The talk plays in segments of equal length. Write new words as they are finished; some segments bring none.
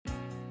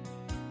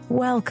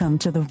Welcome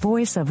to the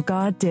Voice of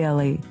God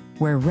Daily,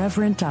 where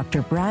Reverend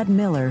Dr. Brad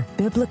Miller,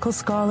 biblical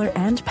scholar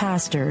and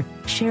pastor,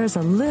 shares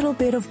a little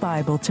bit of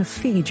Bible to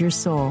feed your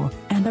soul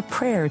and a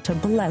prayer to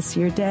bless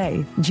your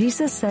day.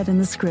 Jesus said in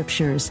the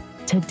scriptures,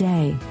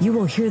 "Today you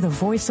will hear the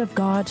voice of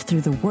God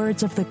through the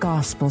words of the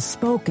gospel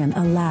spoken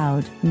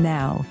aloud."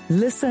 Now,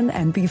 listen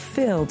and be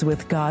filled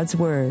with God's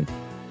word.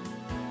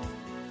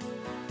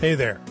 Hey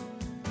there.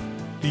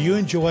 Do you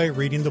enjoy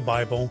reading the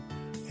Bible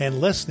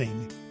and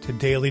listening to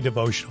daily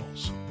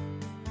devotionals?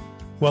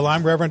 Well,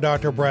 I'm Reverend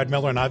Dr. Brad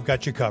Miller, and I've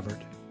got you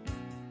covered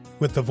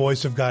with the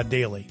Voice of God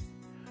Daily,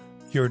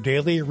 your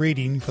daily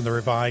reading from the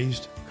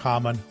Revised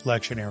Common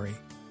Lectionary.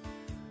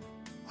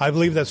 I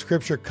believe that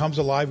Scripture comes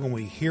alive when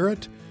we hear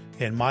it,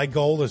 and my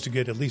goal is to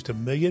get at least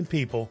 1 million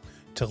people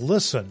to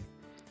listen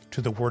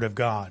to the Word of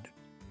God.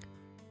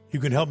 You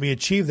can help me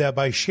achieve that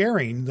by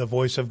sharing the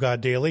Voice of God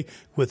Daily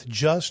with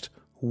just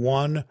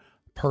one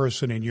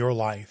person in your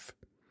life.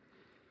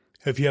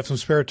 If you have some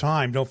spare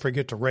time, don't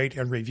forget to rate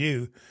and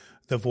review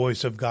the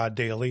Voice of God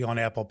Daily on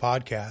Apple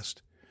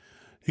Podcast.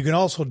 You can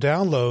also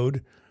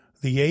download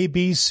the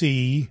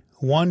ABC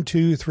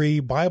 123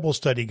 Bible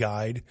Study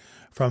Guide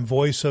from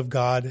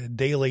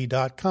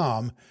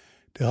voiceofgoddaily.com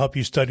to help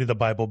you study the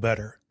Bible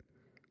better.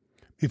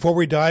 Before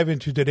we dive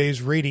into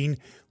today's reading,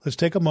 let's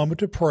take a moment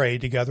to pray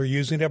together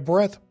using a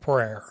breath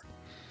prayer.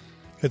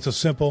 It's a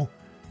simple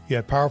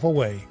yet powerful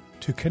way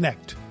to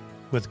connect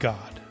with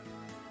God.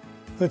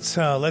 Let's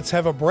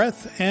have a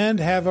breath and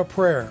have a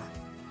prayer.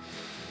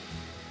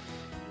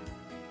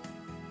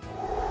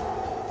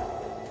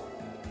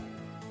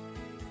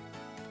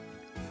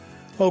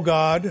 O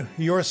God,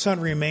 your Son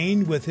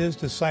remained with his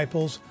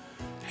disciples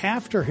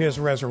after his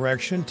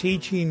resurrection,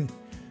 teaching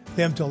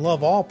them to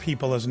love all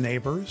people as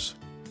neighbors.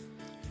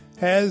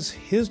 As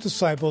his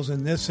disciples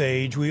in this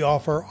age, we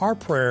offer our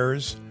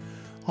prayers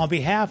on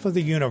behalf of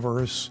the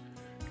universe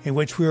in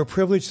which we are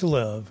privileged to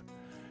live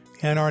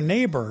and our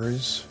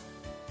neighbors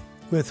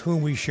with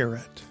whom we share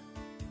it.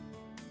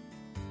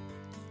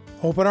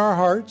 Open our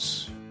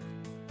hearts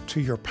to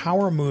your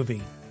power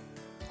moving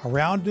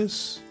around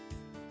us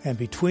and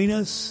between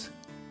us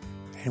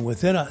and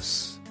within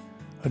us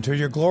until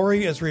your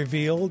glory is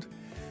revealed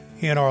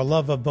in our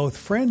love of both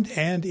friend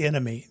and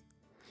enemy,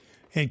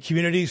 in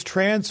communities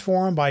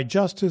transformed by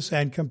justice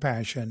and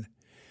compassion,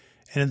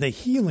 and in the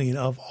healing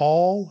of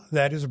all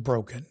that is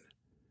broken.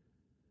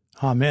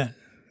 Amen.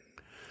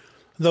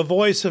 The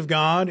Voice of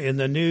God in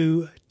the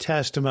New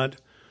Testament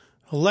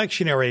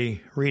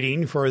lectionary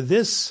reading for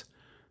this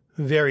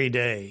very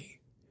day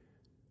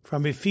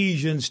from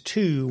Ephesians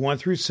 2, 1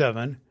 through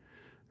 7,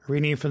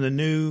 reading from the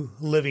New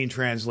Living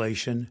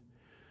Translation,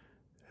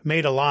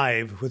 made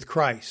alive with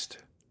Christ.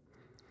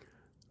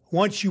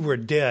 Once you were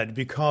dead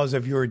because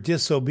of your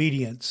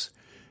disobedience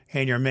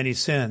and your many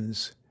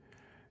sins.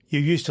 You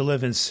used to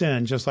live in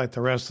sin just like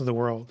the rest of the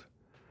world,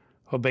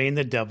 obeying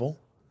the devil,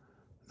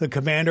 the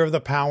commander of the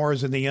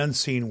powers in the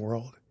unseen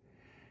world.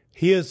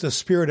 He is the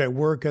spirit at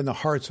work in the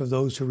hearts of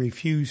those who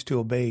refuse to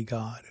obey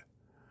God.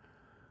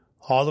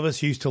 All of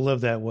us used to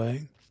live that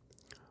way,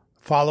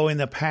 following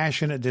the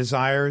passionate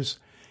desires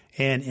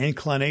and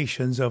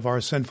inclinations of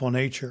our sinful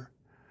nature.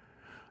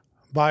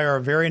 By our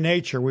very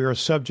nature, we are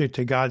subject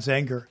to God's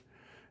anger,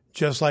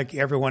 just like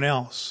everyone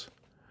else.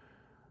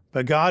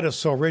 But God is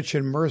so rich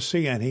in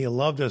mercy, and he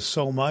loved us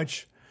so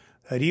much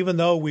that even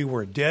though we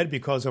were dead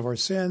because of our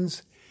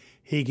sins,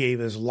 he gave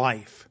his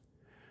life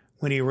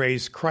when he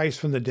raised Christ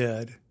from the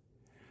dead.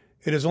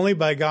 It is only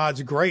by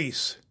God's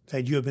grace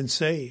that you have been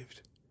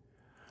saved.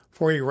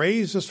 For he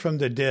raised us from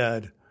the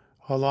dead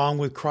along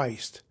with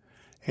Christ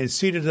and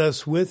seated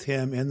us with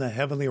him in the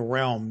heavenly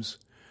realms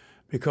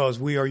because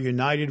we are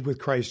united with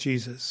Christ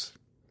Jesus.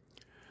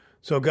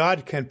 So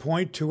God can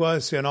point to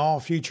us in all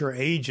future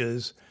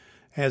ages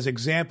as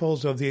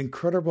examples of the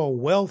incredible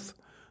wealth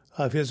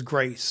of his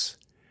grace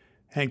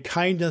and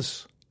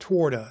kindness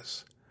toward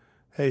us,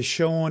 as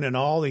shown in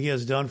all that he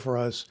has done for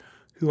us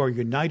who are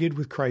united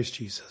with Christ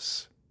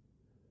Jesus.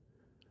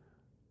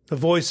 The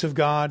voice of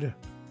God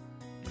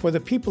for the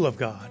people of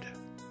God.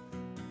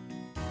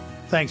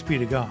 Thanks be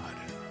to God.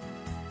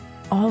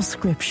 All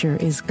Scripture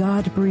is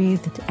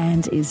God-breathed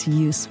and is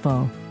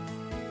useful.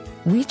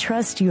 We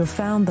trust you have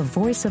found the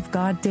Voice of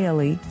God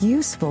Daily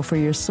useful for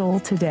your soul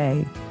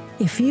today.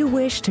 If you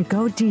wish to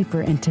go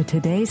deeper into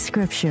today's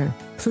Scripture,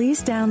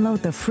 please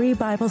download the free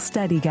Bible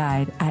study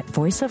guide at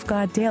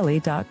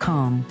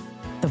voiceofgoddaily.com.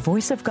 The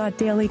Voice of God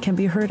Daily can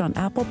be heard on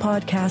Apple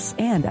Podcasts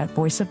and at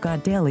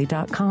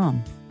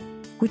voiceofgoddaily.com.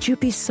 Would you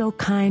be so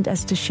kind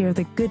as to share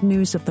the good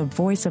news of the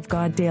Voice of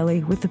God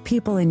Daily with the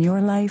people in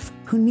your life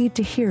who need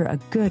to hear a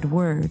good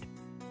word?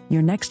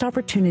 Your next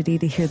opportunity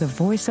to hear the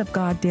Voice of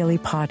God Daily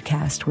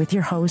podcast with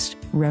your host,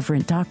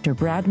 Reverend Dr.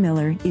 Brad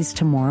Miller, is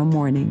tomorrow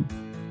morning.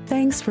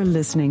 Thanks for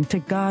listening to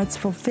God's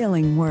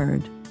fulfilling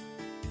word.